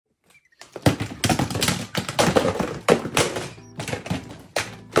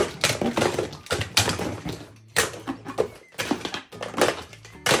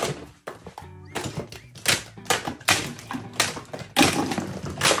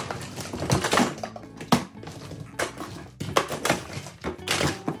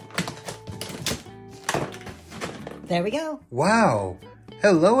There we go. Wow.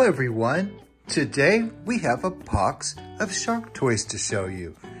 Hello, everyone. Today we have a box of shark toys to show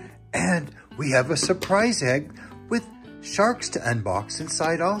you. And we have a surprise egg with sharks to unbox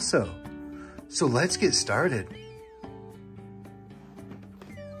inside also. So let's get started.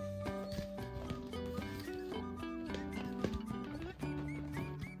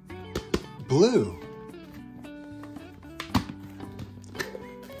 Blue.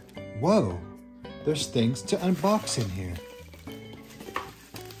 Whoa, there's things to unbox in here.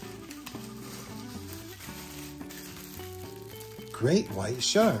 Great white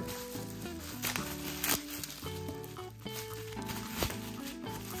shark.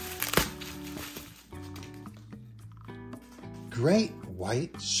 Great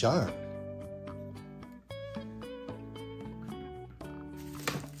white shark.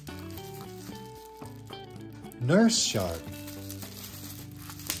 Nurse shark.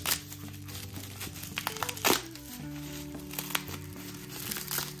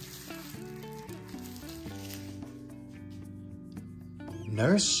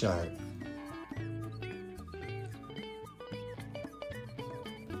 Nurse shark.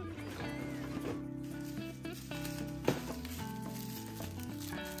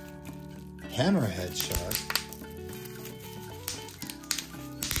 Hammerhead shark.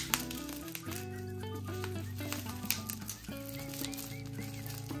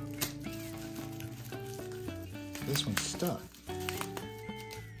 This one's stuck.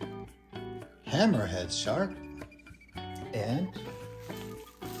 Hammerhead shark. And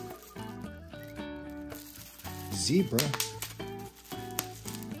zebra.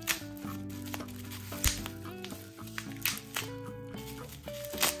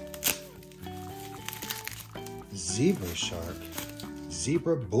 Zebra shark.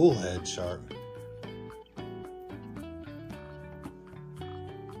 Zebra bullhead shark.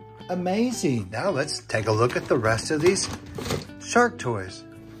 Amazing. Now let's take a look at the rest of these shark toys.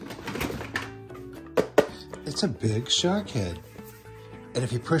 It's a big shark head. And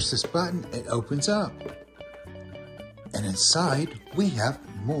if you push this button, it opens up. And inside, we have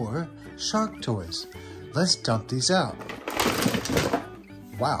more shark toys. Let's dump these out.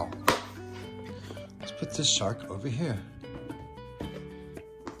 Wow. Let's put this shark over here.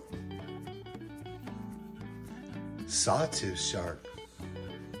 Sawtooth shark.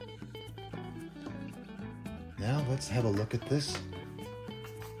 Now let's have a look at this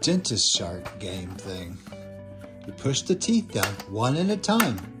dentist shark game thing. You push the teeth down one at a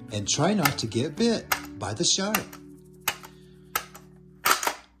time and try not to get bit by the shark.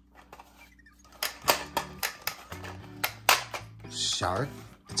 Shark.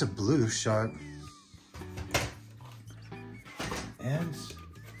 It's a blue shark. And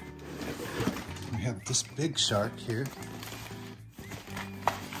we have this big shark here.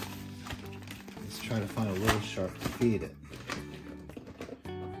 Let's try to find a little shark to feed it.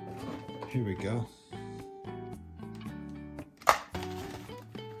 Here we go.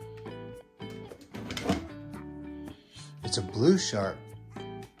 It's a blue shark.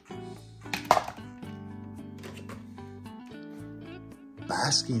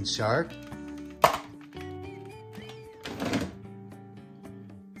 Basking shark.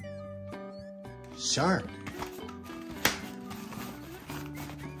 Shark.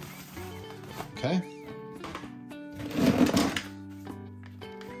 Okay.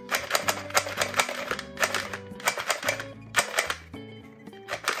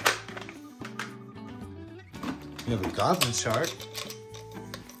 We have a goblin shark.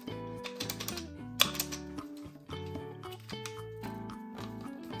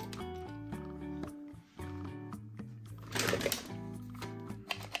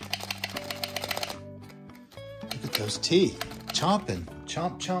 Look at those teeth, chomping,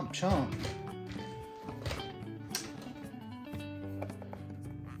 chomp, chomp, chomp.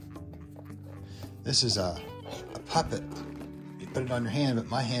 This is a puppet. You put it on your hand, but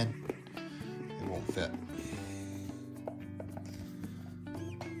my hand, it won't fit.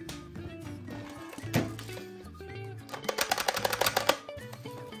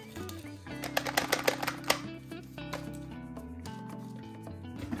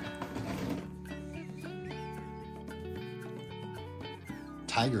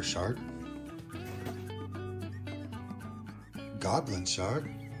 Tiger shark, goblin shark,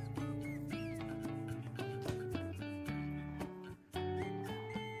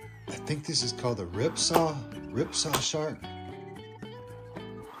 I think this is called the ripsaw shark.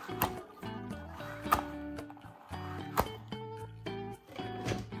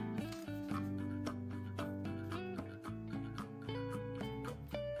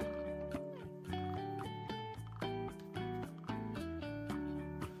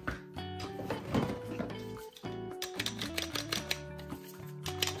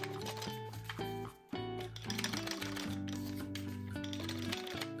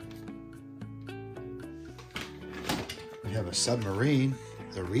 We have a submarine,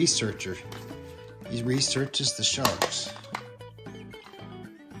 the researcher. He researches the sharks.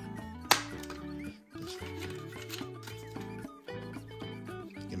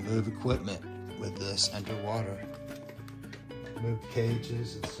 You can move equipment with this underwater. Move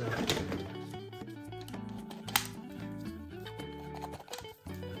cages and stuff.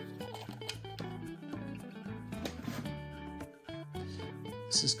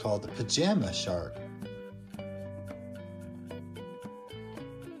 This is called the pajama shark.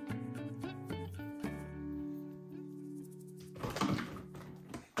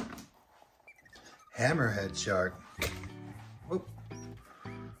 Hammerhead shark. Whoop.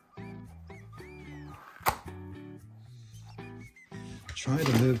 Trying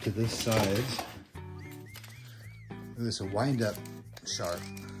to move to this side. There's a wind-up shark.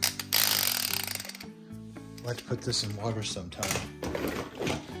 I'd like to put this in water sometime.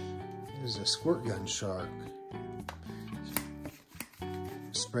 There's a squirt gun shark.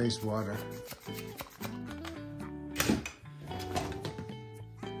 Sprays water.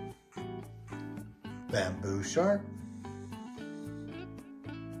 Bamboo shark.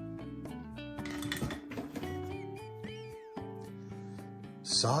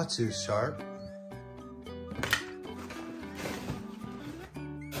 Sawtooth shark.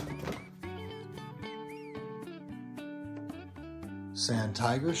 Sand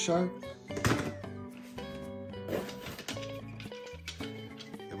tiger shark.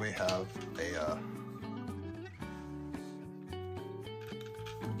 Here we have a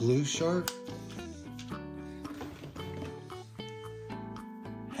blue shark.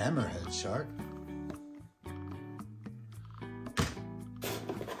 Hammerhead shark.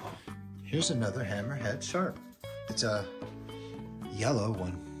 Here's another hammerhead shark. It's a yellow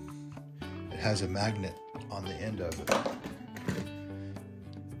one. It has a magnet on the end of it.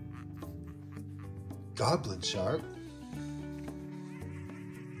 Goblin shark.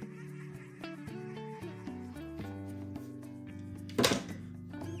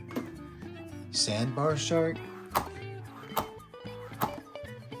 Sandbar shark.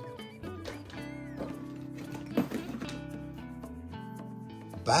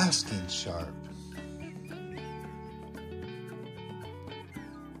 Basking shark.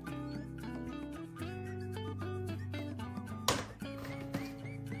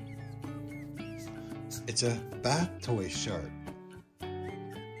 It's a bath toy shark.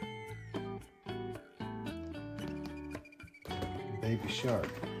 Baby shark.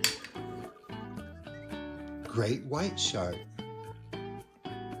 Great white shark.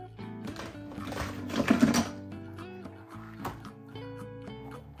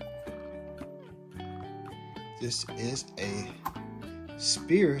 This is a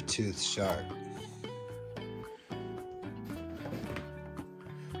spear-tooth shark.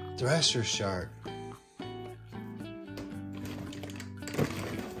 Thresher shark.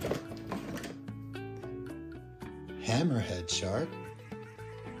 Hammerhead shark.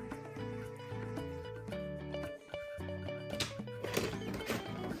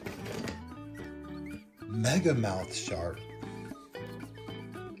 Megamouth shark.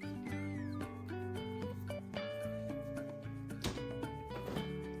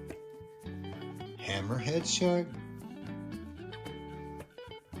 Hammerhead shark.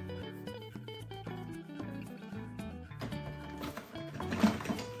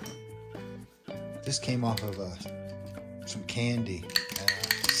 This came off of some candy.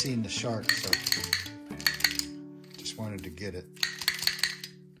 Seen the shark, so just wanted to get it.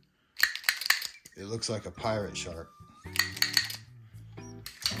 It looks like a pirate shark.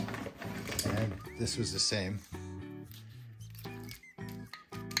 And this was the same.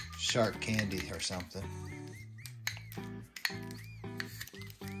 Shark candy or something.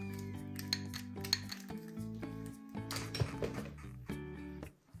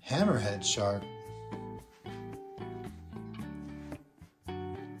 Hammerhead shark.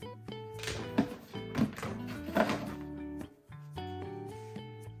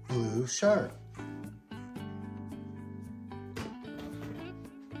 Blue shark.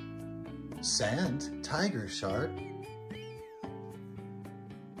 Sand tiger shark.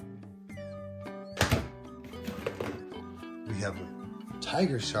 We have a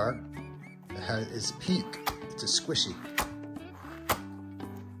tiger shark that is pink. It's a squishy.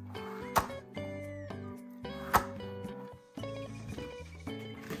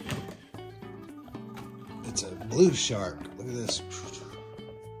 It's a blue shark. Look at this.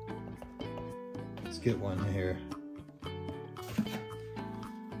 Let's get one here.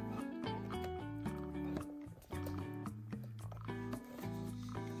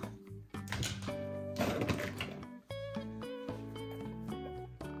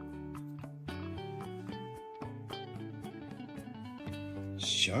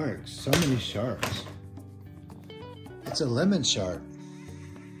 Sharks, so many sharks. It's a lemon shark.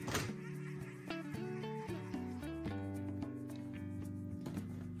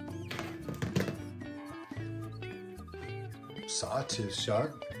 Sawtooth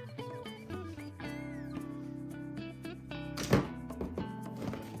shark.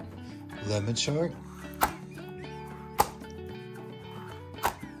 Lemon shark.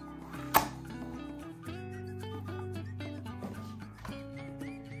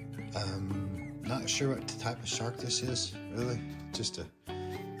 Not sure what type of shark this is, really. Just a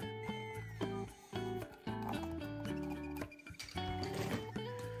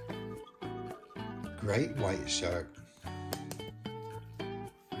great white shark.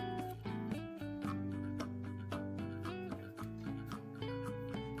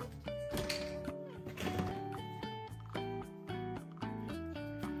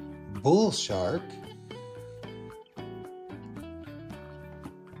 Bull shark.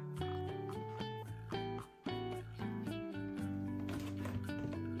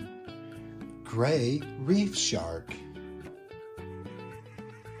 Gray reef shark.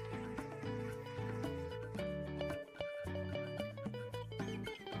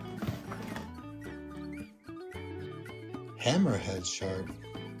 Hammerhead shark.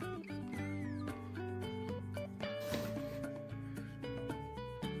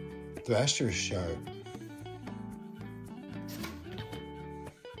 Thresher shark.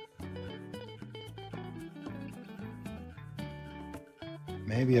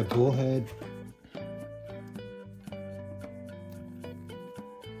 Maybe a bullhead.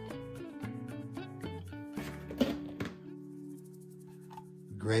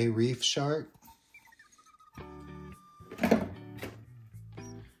 Gray reef shark.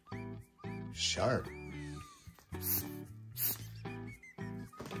 Shark.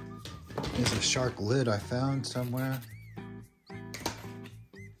 There's a shark lid I found somewhere.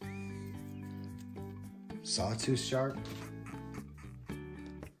 Sawtooth shark.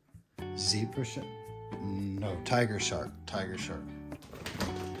 Zebra shark. No, tiger shark. Tiger shark.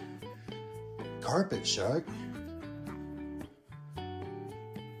 Carpet shark.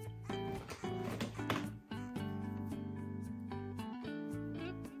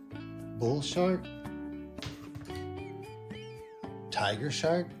 Bull shark. Tiger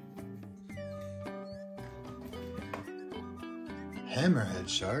shark. Hammerhead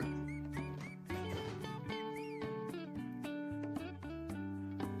shark.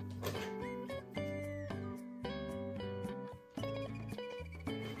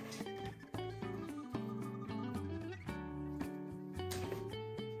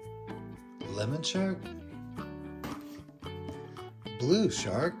 Lemon shark. Blue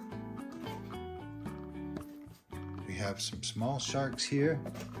shark. We have some small sharks here.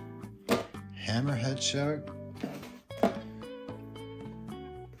 Hammerhead shark.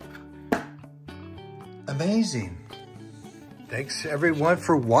 Amazing. Thanks everyone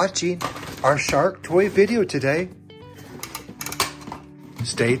for watching our shark toy video today.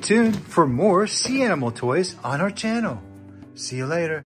 Stay tuned for more sea animal toys on our channel. See you later.